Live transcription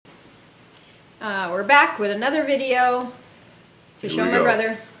We're back with another video to show my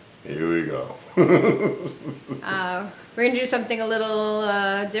brother. Here we go. We're gonna do something a little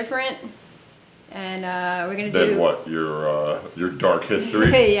different, and we're gonna do what? Your dark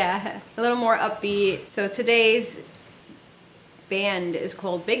history? yeah, a little more upbeat. So today's band is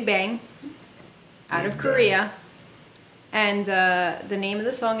called Big Bang, out of Korea, and the name of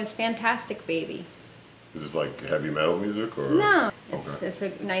the song is "Fantastic Baby." Is this like heavy metal music or? No, it's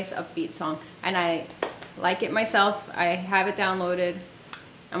a nice upbeat song, and I like it myself. I have it downloaded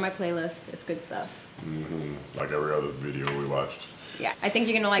on my playlist. It's good stuff. Mm-hmm. Like every other video we watched. Yeah, I think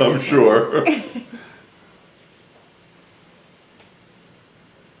you're gonna like I'm this sure.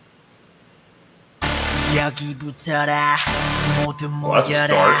 여기 붙어라 모두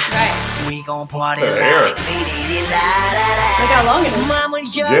모여라 Right. We gon' party Look like Look how long it is.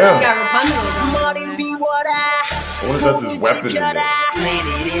 Yeah. It's got Rapunzel going 머리를 on. 비워라 I wonder if that's his weapon in this.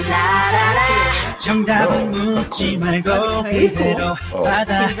 정답은 묻지 말고 He's cool. 그대로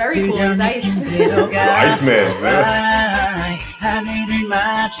He's very cool. He's ice. The Iceman, man. 하늘을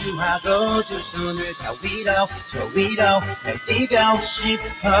마주하고 두 손을 다 위로 저 위로 날 뛰고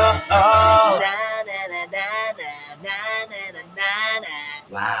싶어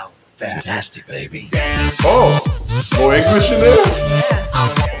Wow, fantastic baby. Oh, no English in there?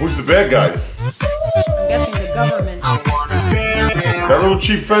 Yeah. Who's the bad guys? I'm guessing the government. That little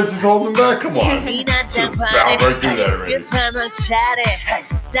cheap fence is holding back? Come on. Should've bowed right through that already.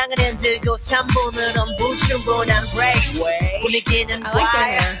 땅을 흔들고 3분으론 부충분한 break 분위기는 I like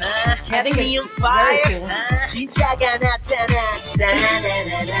their hair. I think it's very cool. 진짜가 나타났다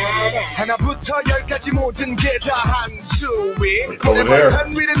하나부터 열까지 모든 게 다 한수위 Colored hair.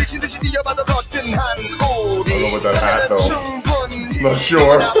 한 위를 미친 듯이 뛰어봐도 버튼 한 우리 I don't know what that hat though. 충분히 Not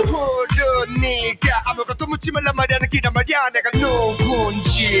sure. 부르니까 아무것도 묻지 말란 말이야 느끼란 말이야 내가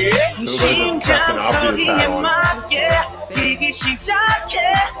누군지 Captain Obvious hat on. 맞게 뛰기 시작해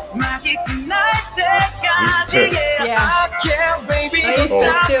막이 끝날 때까지 Yeah. Oh, he's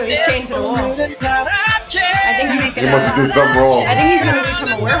pissed too. He's chained to the wall. I think he's He must have gonna. did something wrong. I think he's gonna become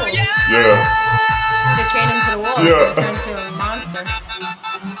a werewolf. Yeah. They chain him to the wall. Yeah. He turns into a monster.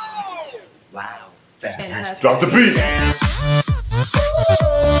 Wow, Fantastic. Drop the beat.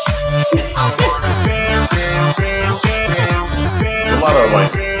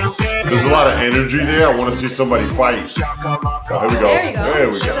 There's a lot of energy there. I want to see somebody fight. Oh, here we go. There you go. There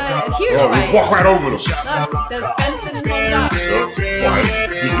we go. It's a huge Oh, fight. walk right over them. Look, the fence didn't hold up. Why?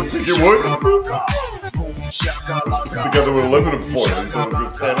 Did you think it would? Put together with aluminum foil. You thought it was going to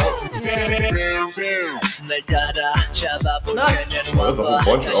stand up? Look, Oh, there's a whole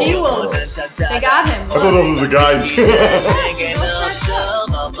bunch of she them. will. They got him. I thought those were the guys.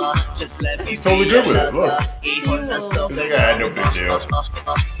 He's totally good with it. Look. He's like, ah, no big deal. Oh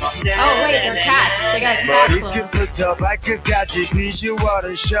wait, they're cats. They got cat clothes. 머리끝부터 발끝까지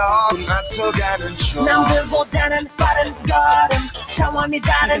비주얼은 셔 앞서가는 춤 남들보다는 빠른 걸음 차원이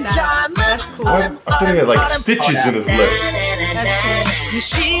다른 젊은 That's cool. I thought he had like stitches in his lip. That's cool. 네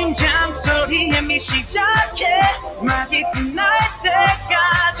심장 소리에 미시작해 막이 끝날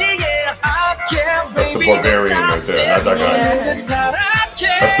때까지 yeah. That's the barbarian right there, not that guy.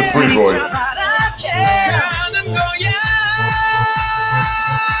 That's the pretty boy.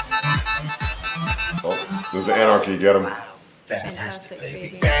 Oh, there's the anarchy, get him. Fantastic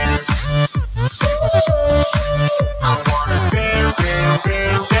baby. That's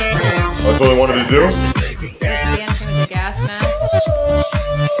what they wanted to do? Dancing with the gas mask.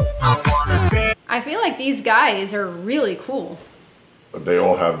 I feel like these guys are really cool. They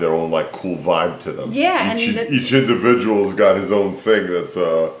all have their own like cool vibe to them. Yeah, each individual's got his own thing that's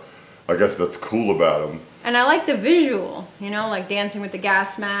I guess that's cool about him. And I like the visual, you know, like dancing with the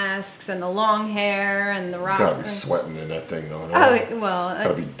gas masks and the long hair and the rock. You gotta be sweating in that thing though. No? Oh well,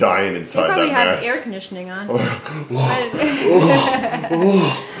 Gotta be dying they inside probably that have mask. air conditioning on.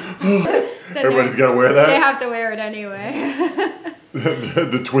 Everybody's gotta wear that? They have to wear it anyway.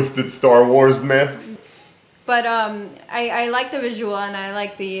 the twisted Star Wars masks. But I like the visual, and I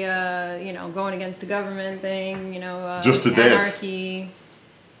like the you know, going against the government thing, you know, Just the dance. anarchy.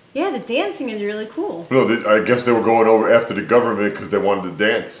 Yeah, the dancing is really cool. No, I guess they were going over after the government because they wanted to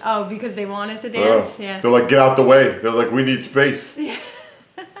dance. Oh, because they wanted to dance? Yeah. They're like, get out the way. They're like, we need space.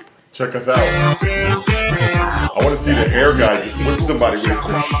 Check us out. I want to see the hair guy just whip somebody with a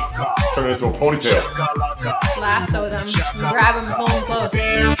whoosh, turn it into a ponytail. Lasso them, grab them, pull them close.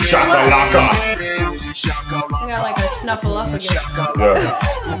 Shakalaka. I got like a snuffleupagus. Yeah.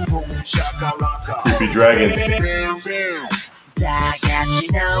 Creepy dragons.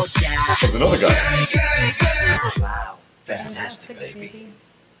 There's another guy. Wow, fantastic baby.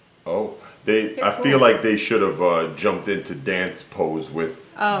 Oh, I feel like they should have jumped into dance pose with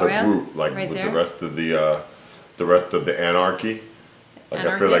the group, like right with there? the rest of the anarchy. Like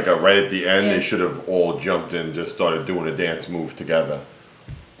I feel like right at the end they should have all jumped in, just started doing a dance move together.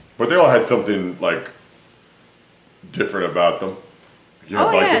 But they all had something like different about them. You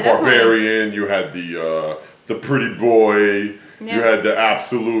had the barbarian, you had the pretty boy, you had the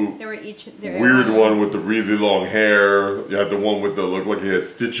absolute weird one with the really long hair. You had the one with the looked like he had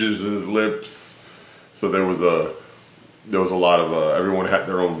stitches in his lips. So there was a lot of everyone had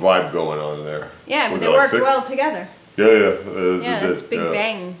their own vibe going on there. Yeah, but they worked well together. Yeah, that's Big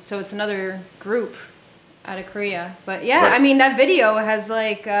Bang. So it's another group out of Korea. But yeah, I mean that video has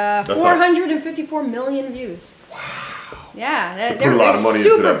like 454 million views. Wow. Yeah, they put a lot of money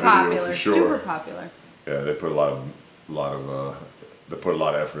into that video for sure. Super popular. Yeah, they put a lot of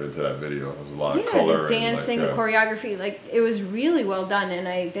effort into that video. There was a lot of color, the dancing, the choreography. Like it was really well done, and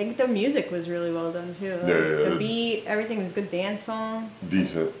I think the music was really well done too. Like, the beat, everything was good. Dance song.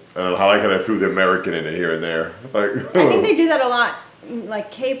 Decent. And I like how they threw the American in it here and there. Like I think they do that a lot.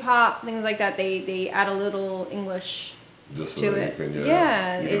 Like K-pop, things like that. They add a little English. Just so to that it. you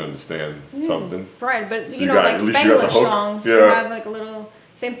can understand something. Right, but So you know, like Spanglish songs, you have like a little,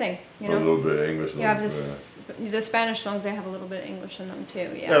 same thing, you know? A little bit of English. You have the Spanish songs, they have a little bit of English in them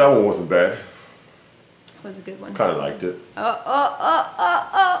too, Yeah, that one wasn't bad. Was a good one. Kind of liked it.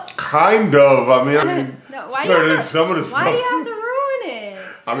 Oh. Kind of. I mean, no, why do you have to ruin it?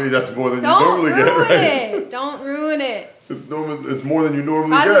 I mean, that's more than you normally get, right? Don't ruin it. It's more than you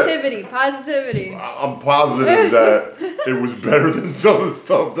normally get. Positivity. I'm positive that it was better than some of the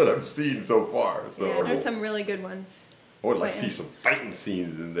stuff that I've seen so far. So yeah, there's some really good ones. I would like see some fighting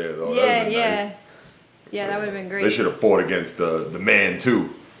scenes in there though. Yeah, nice. Yeah, that would have been great. They should have fought against the man too.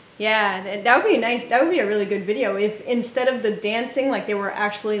 Yeah, that would be nice. That would be a really good video if instead of the dancing, like they were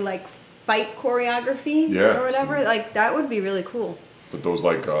actually like fight choreography or whatever. Like that would be really cool. But those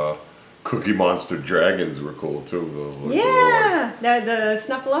like Cookie Monster dragons were cool too. Those the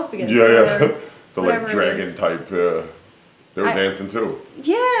Snuffleupagus. The like dragon type. They were dancing too.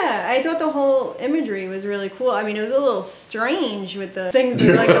 Yeah, I thought the whole imagery was really cool. I mean, it was a little strange with the things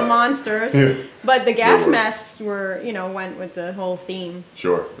like the monsters, but the gas masks were, went with the whole theme.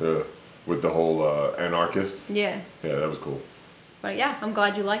 Sure, yeah, with the whole anarchists. Yeah. Yeah, that was cool. But yeah, I'm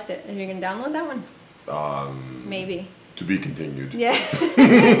glad you liked it. Are you gonna download that one? Maybe. To be continued. Yeah.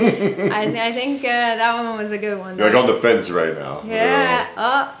 I think that one was a good one. You're like on the fence right now. Yeah.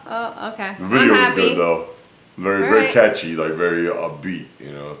 Okay. The video was good though. Very catchy, like very upbeat.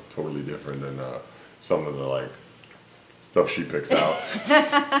 Totally different than some of the like stuff she picks out.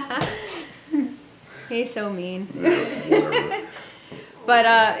 He's so mean. Yeah, whatever.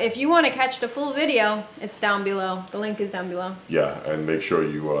 But if you want to catch the full video, it's down below. The link is down below. Yeah, and make sure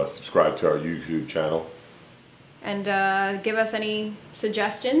you subscribe to our YouTube channel. And give us any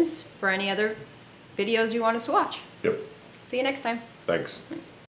suggestions for any other videos you want us to watch. Yep. See you next time. Thanks.